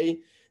pray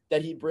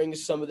that he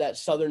brings some of that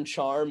Southern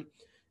charm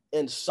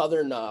and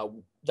Southern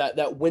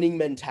that winning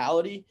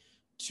mentality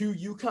to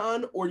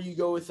UConn, or do you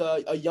go with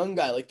a young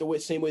guy like the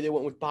same way they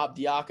went with Bob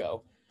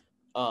Diaco?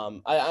 I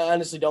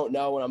honestly don't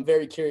know, and I'm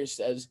very curious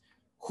as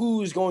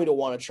who's going to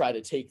want to try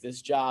to take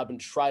this job and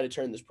try to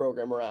turn this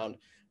program around,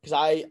 because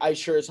I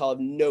sure as hell have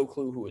no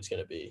clue who it's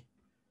going to be.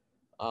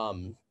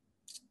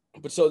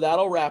 But so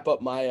that'll wrap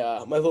up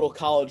my my little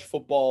college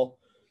football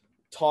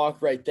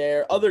talk right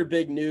there. Other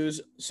big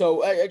news.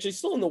 So actually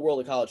still in the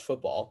world of college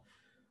football,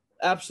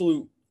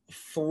 absolute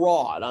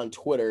fraud on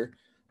Twitter.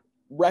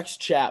 Rex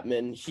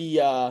Chapman, he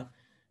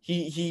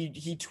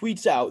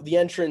tweets out the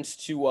entrance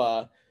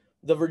to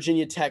the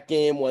Virginia Tech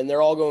game when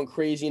they're all going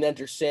crazy and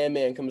Enter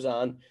Sandman comes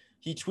on.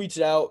 He tweets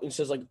it out and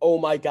says like, "Oh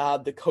my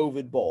God, the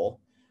COVID Bowl."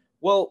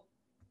 Well,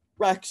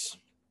 Rex,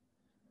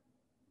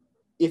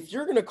 if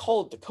you're gonna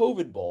call it the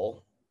COVID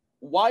Bowl,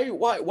 why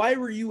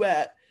were you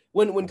at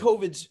when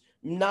COVID's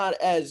not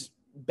as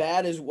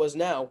bad as it was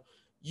now?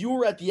 You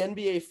were at the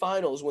NBA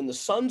Finals when the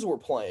Suns were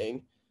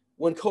playing,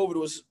 when COVID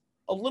was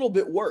a little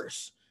bit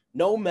worse.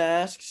 No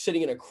mask,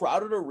 sitting in a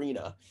crowded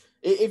arena.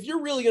 If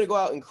you're really going to go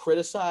out and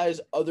criticize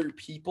other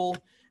people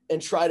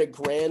and try to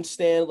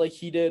grandstand like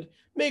he did,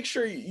 make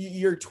sure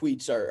your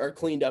tweets are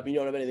cleaned up and you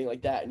don't have anything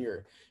like that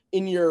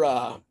in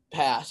your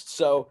past.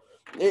 So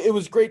it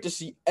was great to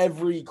see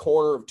every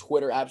corner of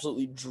Twitter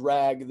absolutely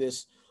drag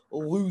this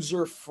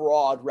loser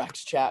fraud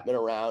Rex Chapman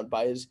around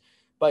by his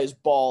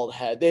bald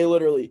head. They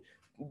literally,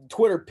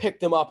 Twitter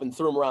picked him up and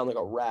threw him around like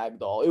a rag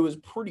doll. It was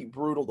pretty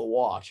brutal to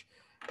watch.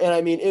 And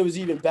I mean, it was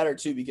even better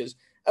too, because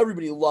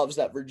everybody loves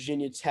that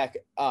Virginia Tech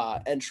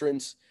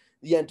entrance,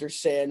 the Enter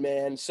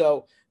Sandman.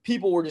 So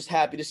people were just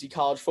happy to see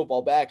college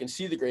football back and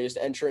see the greatest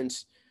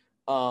entrance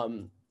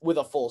with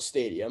a full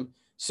stadium.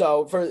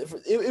 So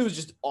it was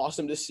just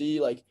awesome to see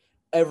like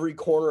every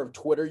corner of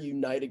Twitter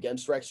unite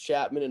against Rex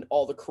Chapman and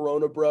all the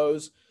Corona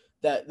bros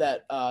that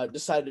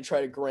decided to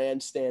try to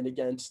grandstand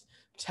against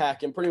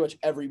Tech and pretty much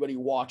everybody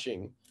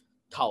watching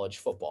college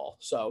football.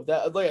 So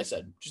that, like I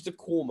said, just a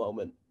cool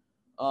moment.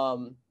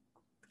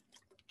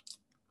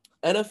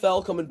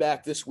 NFL coming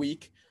back this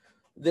week.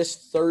 This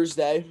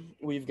Thursday,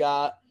 we've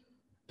got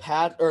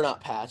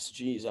Not Pats.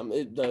 Geez,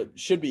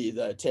 should be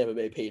the Tampa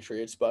Bay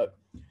Patriots, but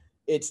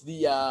it's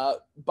the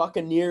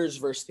Buccaneers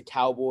versus the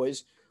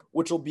Cowboys,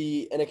 which will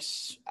be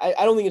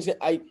I don't think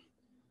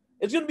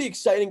it's going to be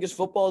exciting because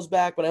football is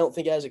back, but I don't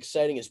think as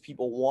exciting as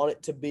people want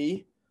it to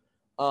be.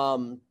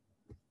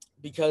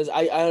 Because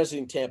I honestly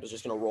think Tampa's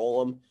just going to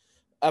roll them.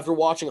 After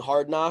watching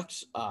Hard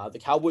Knocks, the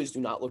Cowboys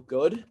do not look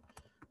good,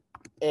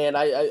 and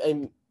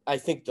I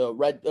think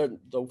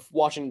the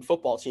Washington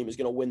football team is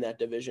going to win that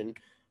division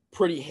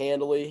pretty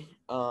handily.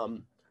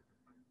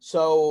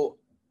 So,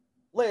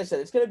 like I said,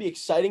 it's going to be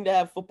exciting to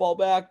have football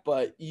back,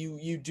 but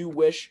you do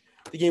wish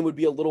the game would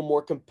be a little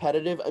more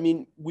competitive. I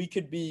mean, we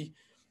could be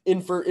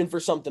in for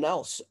something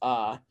else.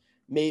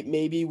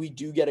 Maybe we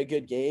do get a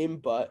good game,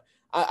 but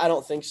I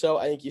don't think so.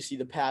 I think you see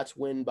the Pats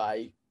win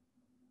by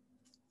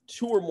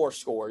 2 or more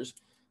scores,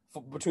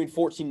 between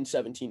 14 and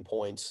 17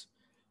 points.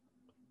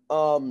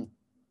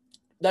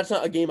 That's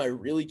not a game I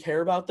really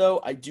care about, though.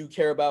 I do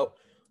care about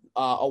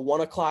a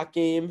 1:00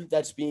 game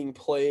that's being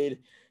played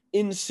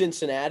in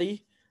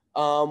Cincinnati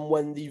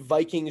when the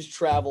Vikings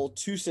travel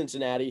to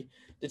Cincinnati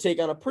to take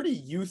on a pretty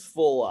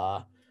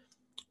youthful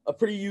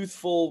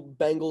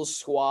Bengals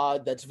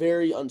squad that's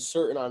very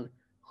uncertain on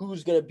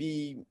who's going to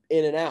be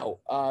in and out.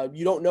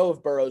 You don't know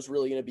if Burrow's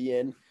really going to be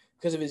in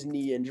because of his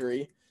knee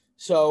injury.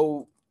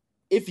 So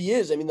if he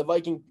is, I mean, the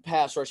Viking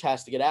pass rush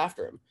has to get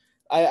after him.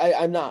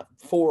 I'm not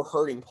for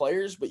hurting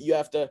players, but you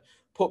have to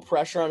put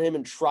pressure on him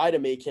and try to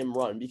make him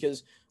run,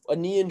 because a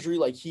knee injury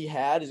like he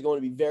had is going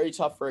to be very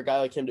tough for a guy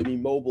like him to be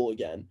mobile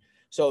again.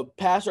 So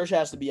pass rush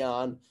has to be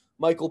on.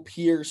 Michael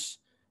Pierce,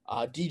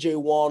 DJ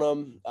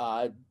Wanham,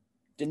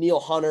 Daniil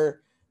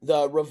Hunter,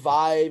 the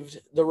revived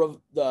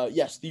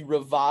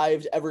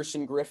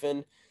Everson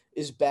Griffin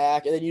is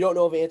back. And then you don't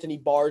know if Anthony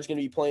Barr is going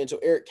to be playing. So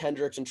Eric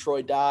Kendricks and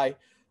Troy Dye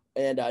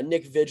and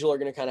Nick Vigil are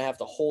going to kind of have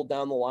to hold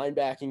down the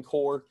linebacking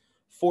core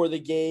for the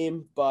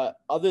game. But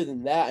other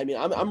than that, I mean,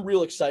 I'm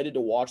real excited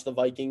to watch the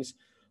Vikings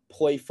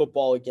play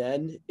football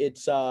again.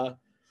 It's going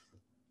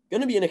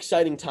to be an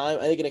exciting time.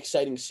 I think an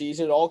exciting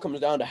season. It all comes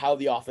down to how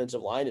the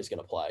offensive line is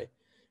going to play.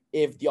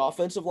 If the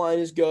offensive line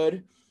is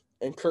good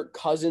and Kirk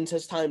Cousins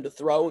has time to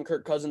throw and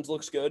Kirk Cousins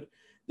looks good,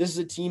 this is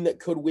a team that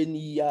could win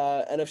the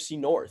NFC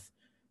North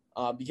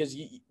because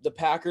the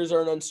Packers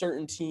are an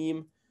uncertain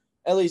team.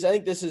 At least I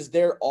think this is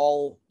they're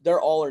all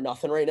or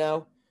nothing right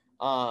now.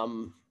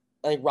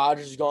 I think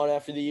Rodgers is gone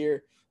after the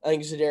year. I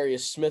think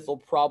Zadarius Smith will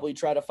probably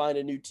try to find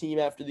a new team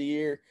after the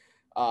year.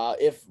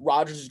 If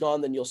Rodgers is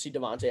gone, then you'll see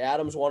Devontae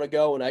Adams want to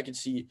go, and I could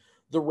see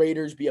the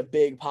Raiders be a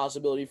big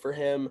possibility for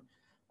him.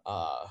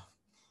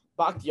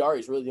 Bakhtiari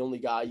is really the only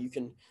guy you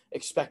can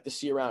expect to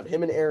see around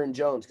him, and Aaron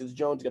Jones, because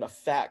Jones got a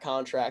fat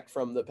contract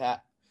from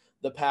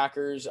the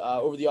Packers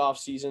over the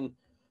offseason.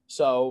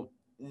 So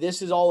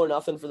this is all or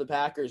nothing for the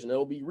Packers, and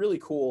it'll be really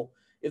cool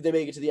if they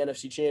make it to the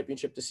NFC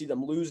Championship to see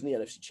them lose in the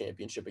NFC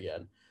Championship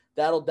again.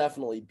 That'll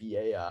definitely be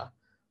a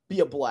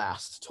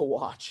blast to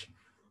watch.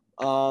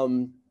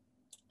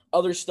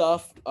 Other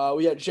stuff,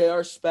 we got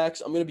J.R.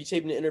 Specs. I'm going to be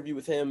taping an interview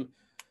with him,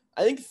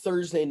 I think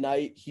Thursday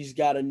night. He's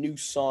got a new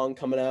song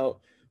coming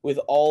out with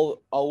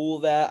all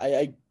of that.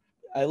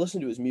 I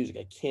listen to his music.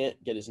 I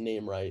can't get his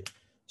name right.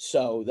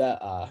 So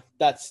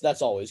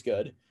that's always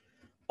good.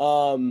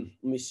 Let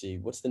me see.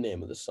 What's the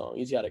name of the song?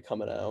 He's got it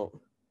coming out.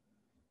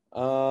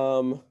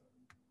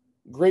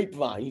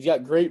 Grapevine. He's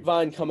got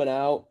Grapevine coming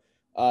out.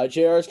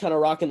 JR is kind of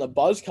rocking the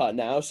buzz cut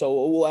now,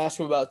 so we'll ask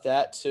him about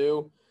that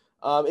too.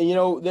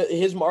 And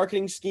his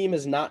marketing scheme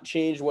has not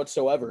changed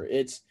whatsoever.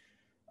 It's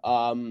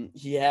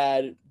he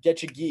had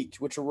Get You Geeked,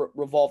 which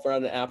revolved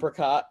around an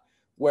apricot,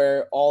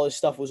 where all his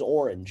stuff was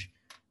orange.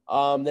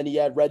 Then he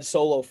had Red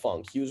Solo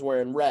Funk. He was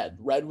wearing red.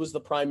 Red was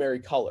the primary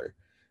color.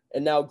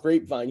 And now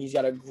Grapevine, he's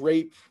got a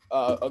grape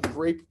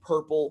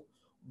purple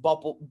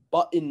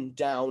button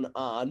down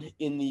on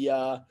in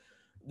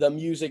the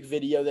music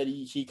video that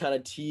he kind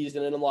of teased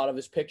and in a lot of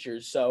his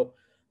pictures. So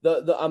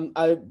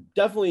I'm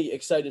definitely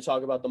excited to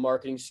talk about the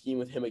marketing scheme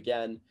with him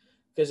again,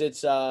 because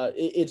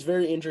it's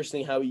very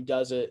interesting how he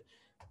does it.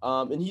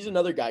 And he's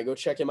another guy. Go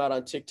check him out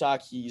on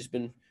TikTok. He's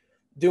been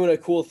doing a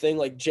cool thing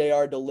like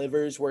JR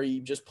Delivers, where he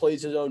just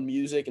plays his own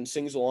music and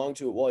sings along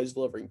to it while he's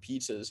delivering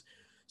pizzas.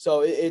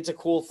 So it's a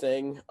cool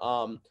thing.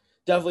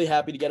 Definitely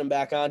happy to get him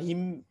back on.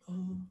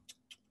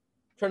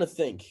 Trying to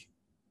think.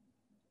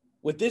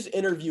 With this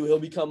interview,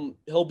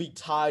 he'll be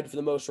tied for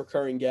the most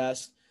recurring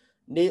guest.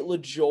 Nate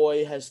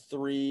LaJoy has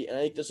 3, and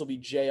I think this will be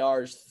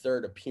JR's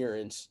 3rd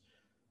appearance.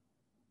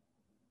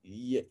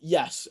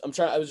 Yes,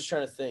 I was just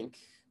trying to think.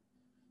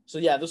 So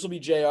yeah, this will be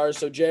JR's.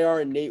 So JR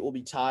and Nate will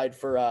be tied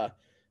for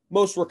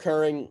most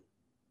recurring.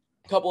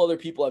 A couple other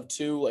people have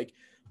 2, like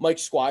Mike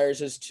Squires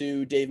has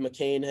 2, Dave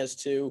McCain has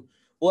 2.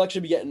 We'll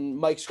actually be getting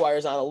Mike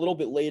Squires on a little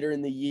bit later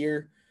in the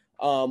year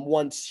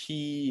once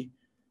he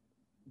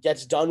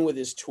gets done with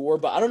his tour.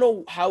 But I don't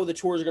know how the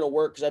tours are going to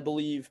work, because I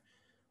believe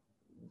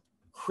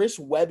Chris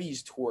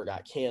Webby's tour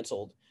got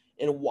canceled,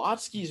 and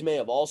Watsky's may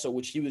have also,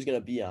 which he was going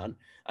to be on.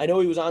 I know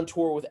he was on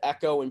tour with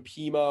Echo and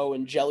Pimo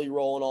and Jelly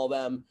Roll and all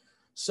them.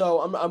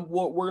 So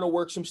we're gonna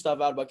work some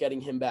stuff out about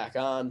getting him back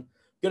on.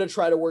 Gonna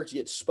try to work to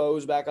get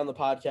Spose back on the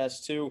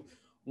podcast too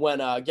when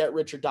Get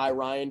Rich or Die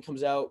Ryan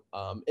comes out.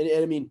 And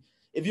I mean,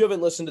 if you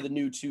haven't listened to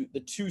the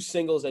two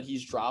singles that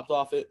he's dropped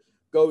off it,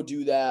 go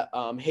do that.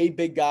 Hey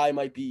Big Guy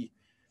might be.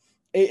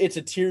 It's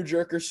a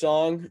tearjerker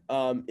song.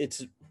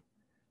 It's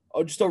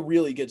just a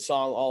really good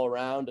song all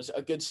around. It's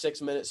a good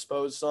 6-minute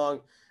Spose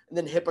song. And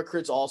then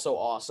Hypocrite's also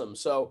awesome.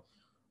 So,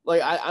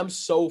 like, I'm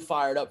so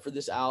fired up for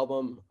this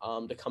album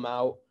to come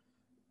out.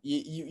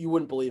 You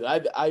wouldn't believe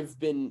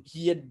it.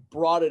 He had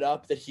brought it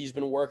up that he's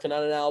been working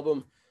on an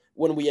album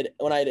when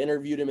I had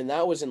interviewed him, and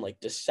that was in like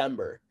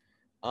December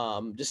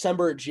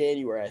or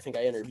January. I think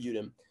I interviewed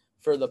him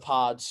for the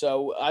pod.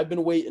 So I've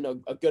been waiting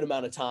a good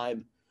amount of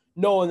time,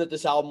 knowing that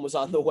this album was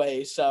on the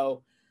way.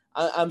 So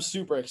I'm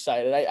super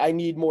excited. I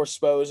need more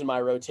Spose in my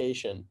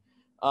rotation.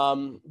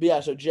 But yeah,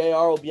 so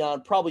JR will be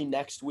on probably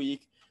next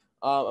week.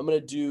 I'm going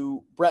to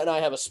do, Brett and I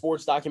have a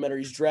sports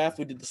documentaries draft.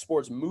 We did the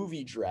sports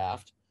movie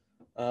draft.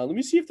 Let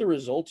me see if the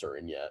results are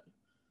in yet,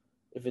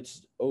 if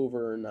it's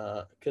over or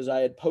not, because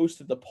I had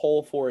posted the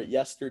poll for it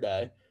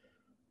yesterday.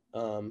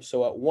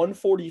 So at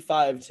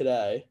 1:45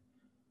 today,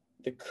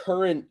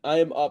 I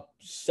am up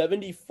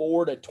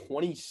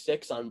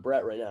 74-26 on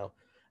Brett right now.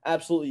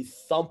 Absolutely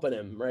thumping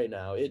him right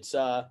now. It's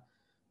a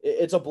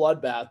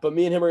bloodbath. But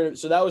me and him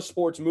so that was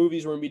sports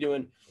movies. We're gonna be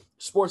doing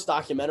sports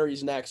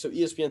documentaries next. So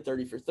ESPN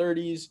 30 for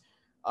 30s,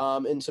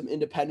 and some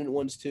independent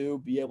ones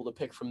too. Be able to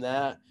pick from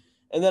that.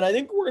 And then I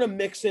think we're gonna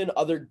mix in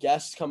other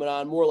guests coming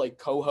on, more like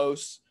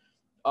co-hosts,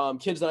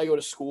 kids that I go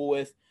to school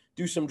with.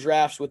 Do some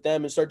drafts with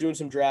them and start doing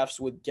some drafts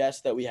with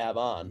guests that we have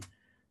on.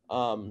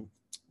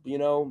 You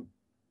know,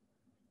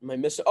 am I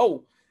missing?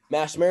 Oh,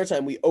 Mass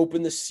Maritime. We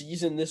open the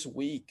season this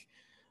week.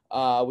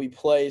 We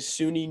play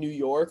SUNY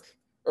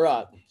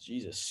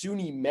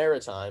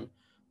Maritime,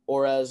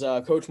 or as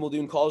Coach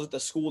Muldoon calls it, the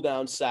school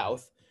down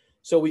south.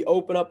 So we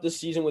open up the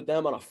season with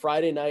them on a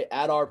Friday night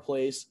at our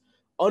place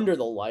under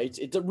the lights.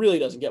 It really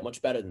doesn't get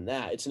much better than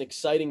that. It's an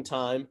exciting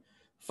time.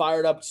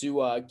 Fired up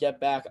to get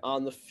back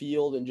on the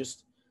field and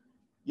just,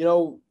 you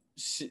know,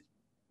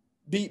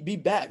 be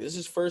back. This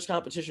is first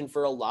competition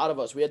for a lot of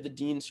us. We had the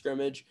Dean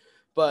scrimmage,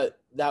 but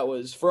that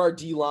was for our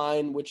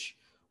D-line, which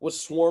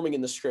was swarming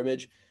in the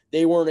scrimmage.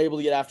 They weren't able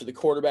to get after the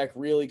quarterback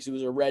really because it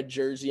was a red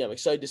jersey. I'm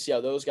excited to see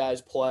how those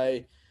guys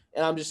play,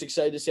 and I'm just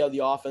excited to see how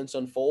the offense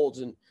unfolds,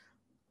 and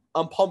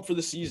I'm pumped for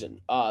the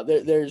season.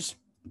 There's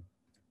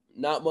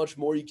not much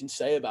more you can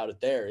say about it.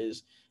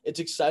 It's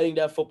exciting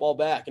to have football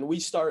back, and we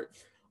start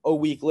a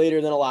week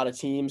later than a lot of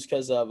teams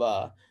because of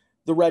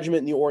the regiment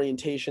and the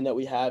orientation that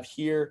we have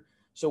here.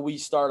 So we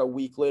start a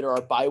week later.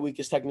 Our bye week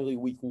is technically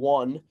week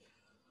 1,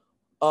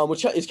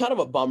 which is kind of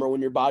a bummer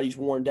when your body's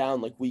worn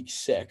down like week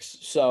 6.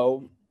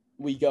 So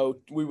we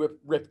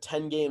rip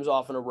 10 games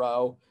off in a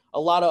row. A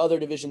lot of other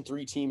Division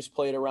III teams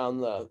played around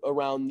the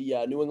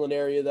New England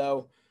area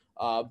though.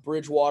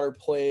 Bridgewater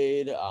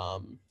played.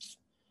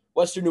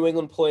 Western New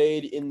England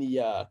played in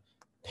the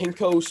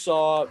Pincho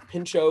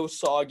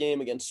Saw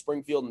game against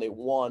Springfield, and they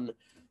won.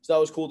 So that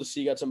was cool to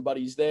see. Got some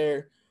buddies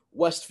there.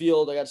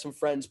 Westfield, I got some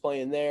friends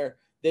playing there.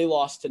 They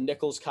lost to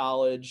Nichols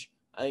College,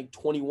 I think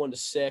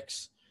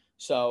 21-6.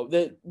 So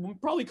we'll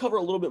probably cover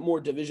a little bit more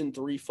Division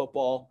III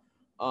football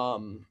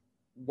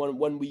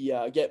when we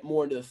get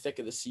more into the thick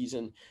of the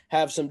season.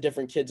 Have some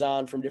different kids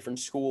on from different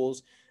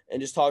schools and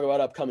just talk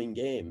about upcoming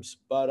games.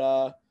 But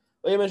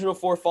like I mentioned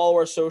before, follow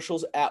our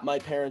socials at My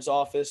Parents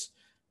Office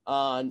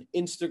on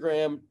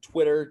Instagram,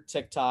 Twitter,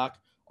 TikTok,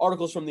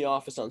 Articles from the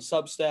Office on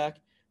Substack,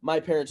 My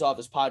Parents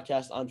Office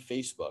Podcast on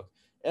Facebook.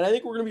 And I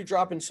think we're going to be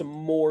dropping some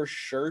more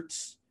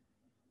shirts,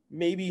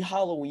 maybe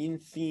Halloween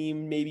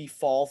themed, maybe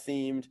fall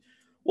themed.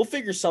 We'll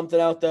figure something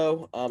out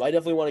though. I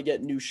definitely want to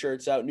get new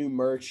shirts out, new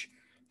merch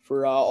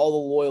for all the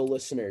loyal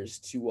listeners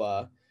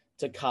to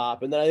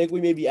cop. And then I think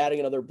we may be adding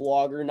another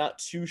blogger, not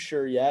too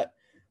sure yet.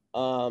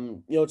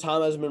 Tom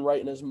hasn't been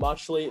writing as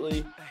much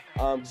lately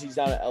because he's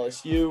down at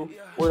LSU.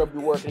 We're going to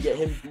be working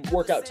to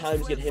work out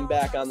times to get him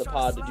back on the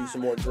pod to do some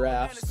more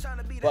drafts.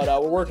 But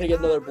we're working to get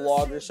another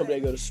blogger,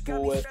 somebody to go to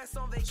school with.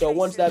 So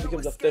once that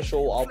becomes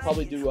official, I'll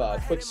probably do a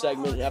quick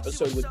segment, an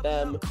episode with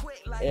them,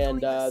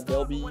 and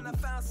they'll be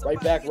right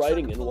back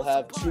writing, and we'll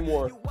have 2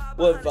 more.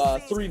 We'll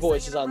have 3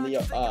 voices on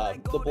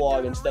the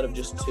blog instead of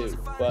just 2.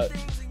 But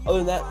other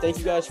than that, thank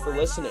you guys for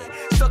listening.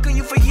 Stuck on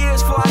you for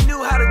years before I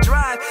knew how to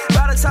drive.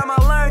 By the time I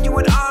learned, you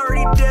would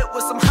already